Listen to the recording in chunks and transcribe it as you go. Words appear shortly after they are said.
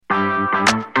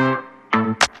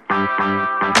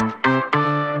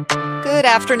Good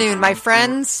afternoon, my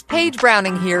friends. Paige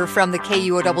Browning here from the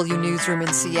KUOW newsroom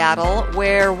in Seattle,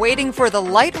 where waiting for the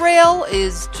light rail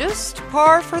is just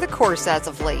par for the course as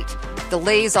of late.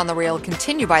 Delays on the rail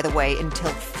continue, by the way, until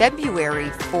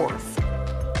February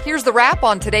 4th. Here's the wrap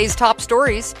on today's top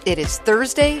stories. It is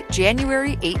Thursday,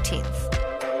 January 18th.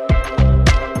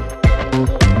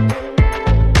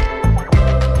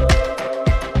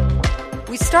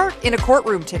 We start in a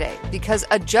courtroom today because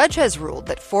a judge has ruled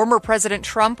that former President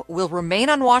Trump will remain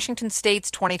on Washington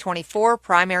State's 2024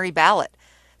 primary ballot.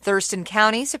 Thurston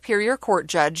County Superior Court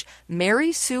Judge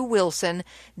Mary Sue Wilson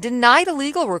denied a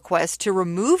legal request to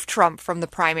remove Trump from the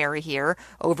primary here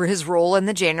over his role in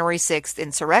the January 6th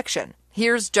insurrection.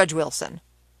 Here's Judge Wilson.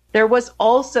 There was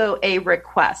also a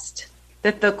request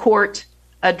that the court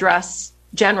address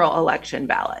general election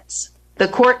ballots. The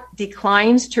court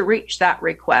declines to reach that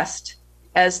request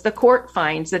as the court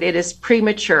finds that it is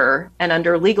premature and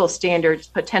under legal standards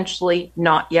potentially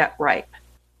not yet ripe.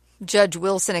 Judge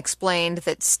Wilson explained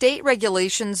that state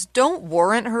regulations don't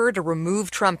warrant her to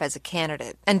remove Trump as a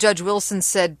candidate. And Judge Wilson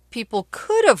said people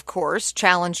could, of course,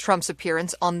 challenge Trump's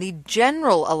appearance on the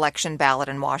general election ballot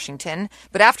in Washington.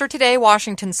 But after today,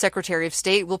 Washington's Secretary of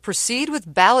State will proceed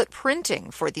with ballot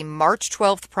printing for the March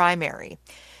 12th primary.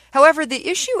 However, the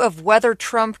issue of whether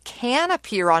Trump can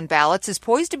appear on ballots is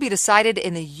poised to be decided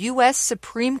in the U.S.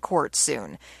 Supreme Court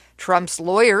soon. Trump's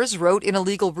lawyers wrote in a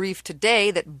legal brief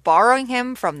today that borrowing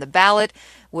him from the ballot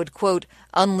would, quote,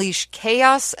 unleash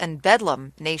chaos and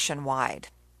bedlam nationwide.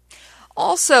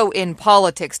 Also in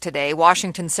politics today,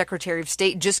 Washington's Secretary of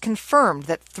State just confirmed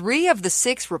that 3 of the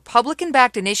 6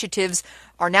 Republican-backed initiatives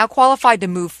are now qualified to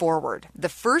move forward. The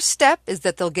first step is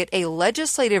that they'll get a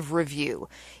legislative review.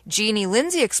 Jeannie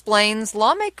Lindsay explains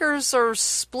lawmakers are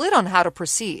split on how to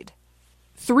proceed.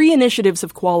 3 initiatives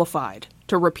have qualified: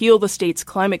 to repeal the state's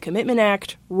Climate Commitment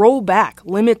Act, roll back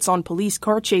limits on police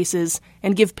car chases,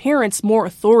 and give parents more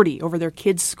authority over their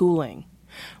kids' schooling.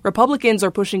 Republicans are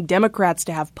pushing Democrats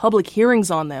to have public hearings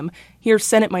on them. Here's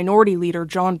Senate Minority Leader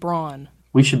John Braun.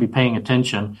 We should be paying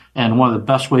attention, and one of the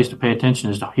best ways to pay attention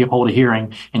is to hold a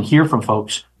hearing and hear from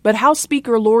folks. But House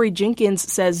Speaker Lori Jenkins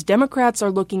says Democrats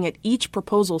are looking at each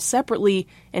proposal separately,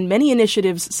 and many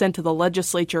initiatives sent to the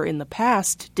legislature in the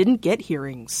past didn't get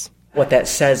hearings. What that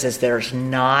says is there's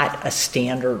not a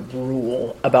standard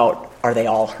rule about are they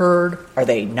all heard, are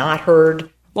they not heard.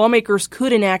 Lawmakers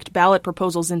could enact ballot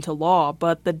proposals into law,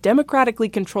 but the democratically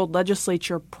controlled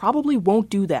legislature probably won't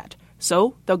do that.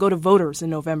 So they'll go to voters in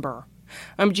November.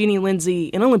 I'm Jeannie Lindsay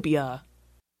in Olympia.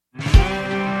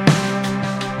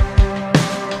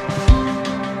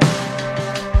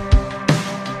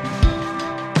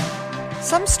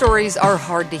 Some stories are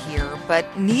hard to hear,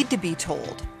 but need to be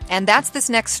told. And that's this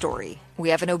next story. We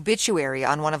have an obituary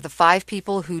on one of the 5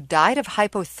 people who died of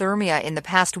hypothermia in the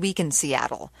past week in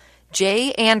Seattle.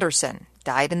 Jay Anderson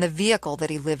died in the vehicle that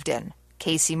he lived in.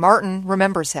 Casey Martin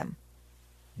remembers him.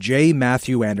 Jay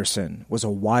Matthew Anderson was a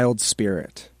wild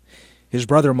spirit. His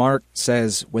brother Mark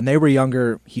says when they were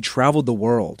younger, he traveled the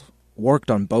world, worked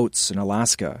on boats in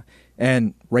Alaska,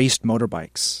 and raced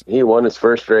motorbikes. He won his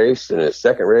first race and his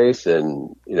second race,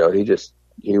 and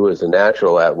he was a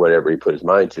natural at whatever he put his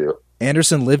mind to.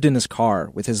 Anderson lived in his car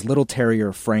with his little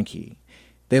terrier, Frankie.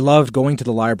 They loved going to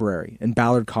the library in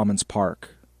Ballard Commons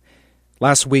Park.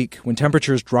 Last week, when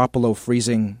temperatures dropped below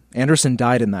freezing, Anderson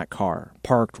died in that car,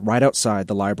 parked right outside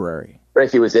the library.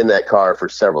 Frankie was in that car for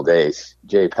several days.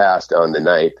 Jay passed on the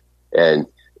 9th and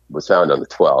was found on the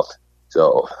 12th.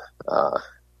 So,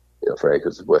 Frank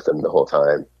was with him the whole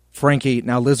time. Frankie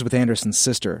now lives with Anderson's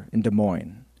sister in Des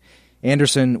Moines.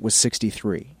 Anderson was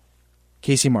 63.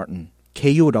 Casey Martin,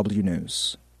 KUOW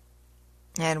News.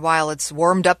 And while it's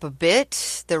warmed up a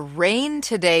bit, the rain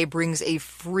today brings a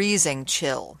freezing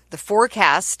chill. The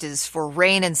forecast is for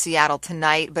rain in Seattle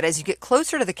tonight, but as you get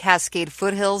closer to the Cascade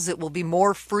foothills, it will be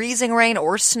more freezing rain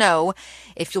or snow.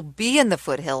 If you'll be in the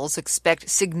foothills, expect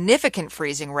significant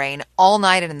freezing rain all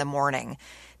night and in the morning.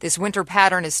 This winter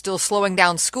pattern is still slowing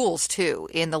down schools, too.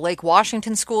 In the Lake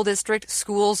Washington School District,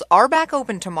 schools are back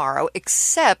open tomorrow,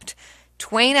 except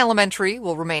Twain Elementary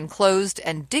will remain closed,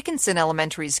 and Dickinson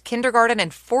Elementary's kindergarten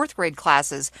and 4th grade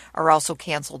classes are also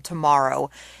canceled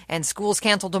tomorrow. And schools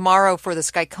canceled tomorrow for the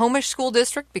Skykomish School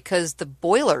District because the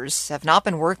boilers have not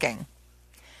been working.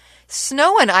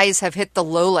 Snow and ice have hit the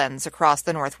lowlands across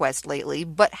the Northwest lately,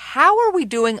 but how are we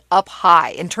doing up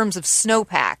high in terms of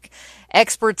snowpack?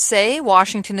 Experts say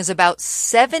Washington is about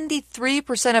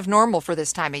 73% of normal for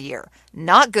this time of year.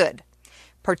 Not good.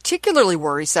 Particularly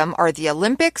worrisome are the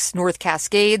Olympics, North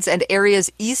Cascades, and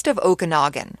areas east of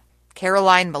Okanagan.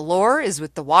 Caroline Malore is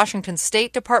with the Washington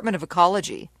State Department of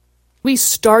Ecology. We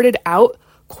started out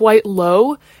quite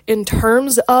low in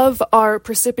terms of our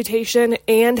precipitation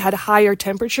and had higher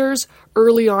temperatures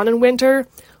early on in winter,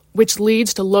 which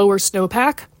leads to lower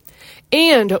snowpack.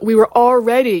 And we were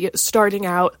already starting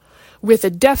out with a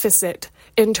deficit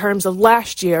in terms of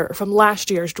last year from last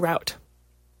year's drought.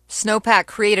 Snowpack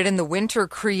created in the winter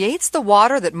creates the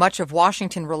water that much of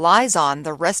Washington relies on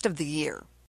the rest of the year.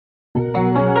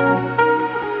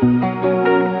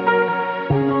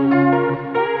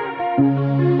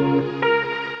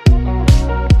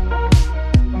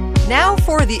 Now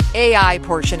for the AI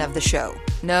portion of the show.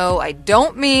 No, I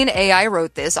don't mean AI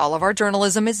wrote this. All of our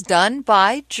journalism is done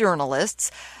by journalists.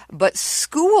 But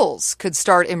schools could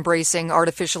start embracing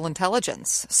artificial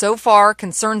intelligence. So far,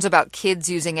 concerns about kids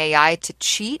using AI to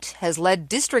cheat has led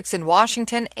districts in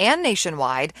Washington and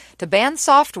nationwide to ban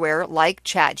software like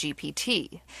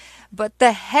ChatGPT. But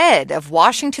the head of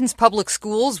Washington's public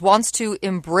schools wants to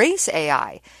embrace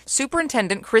AI.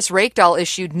 Superintendent Chris Rakedahl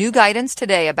issued new guidance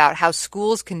today about how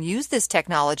schools can use this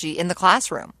technology in the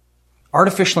classroom.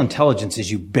 Artificial intelligence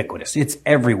is ubiquitous. It's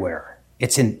everywhere.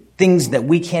 It's in things that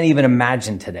we can't even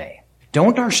imagine today.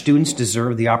 Don't our students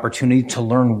deserve the opportunity to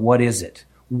learn what is it?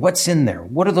 What's in there?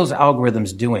 What are those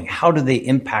algorithms doing? How do they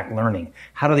impact learning?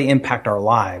 How do they impact our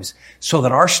lives so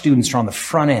that our students are on the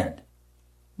front end?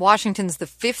 Washington's the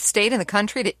fifth state in the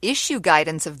country to issue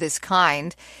guidance of this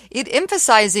kind. It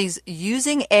emphasizes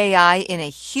using AI in a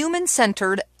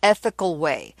human-centered, ethical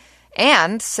way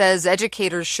and says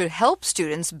educators should help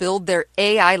students build their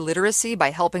AI literacy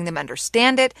by helping them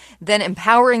understand it, then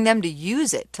empowering them to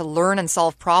use it to learn and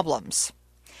solve problems.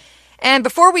 And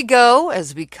before we go,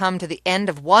 as we come to the end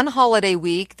of one holiday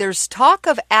week, there's talk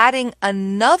of adding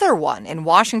another one in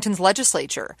Washington's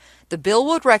legislature. The bill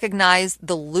would recognize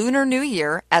the Lunar New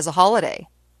Year as a holiday.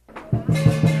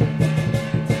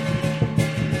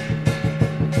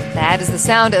 That is the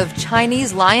sound of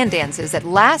Chinese lion dances at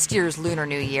last year's Lunar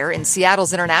New Year in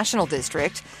Seattle's International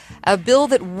District. A bill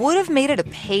that would have made it a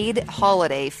paid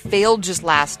holiday failed just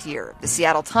last year. The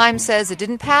Seattle Times says it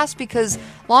didn't pass because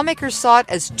lawmakers saw it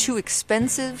as too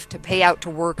expensive to pay out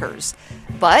to workers.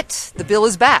 But the bill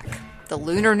is back. The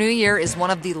Lunar New Year is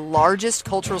one of the largest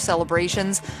cultural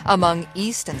celebrations among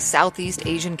East and Southeast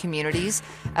Asian communities,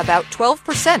 about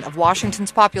 12% of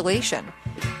Washington's population.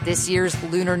 This year's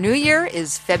Lunar New Year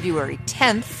is February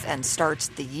 10th and starts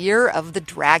the Year of the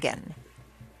Dragon.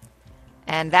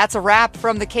 And that's a wrap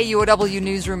from the KUOW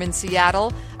newsroom in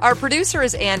Seattle. Our producer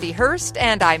is Andy Hurst,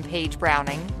 and I'm Paige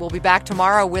Browning. We'll be back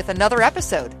tomorrow with another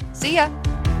episode. See ya!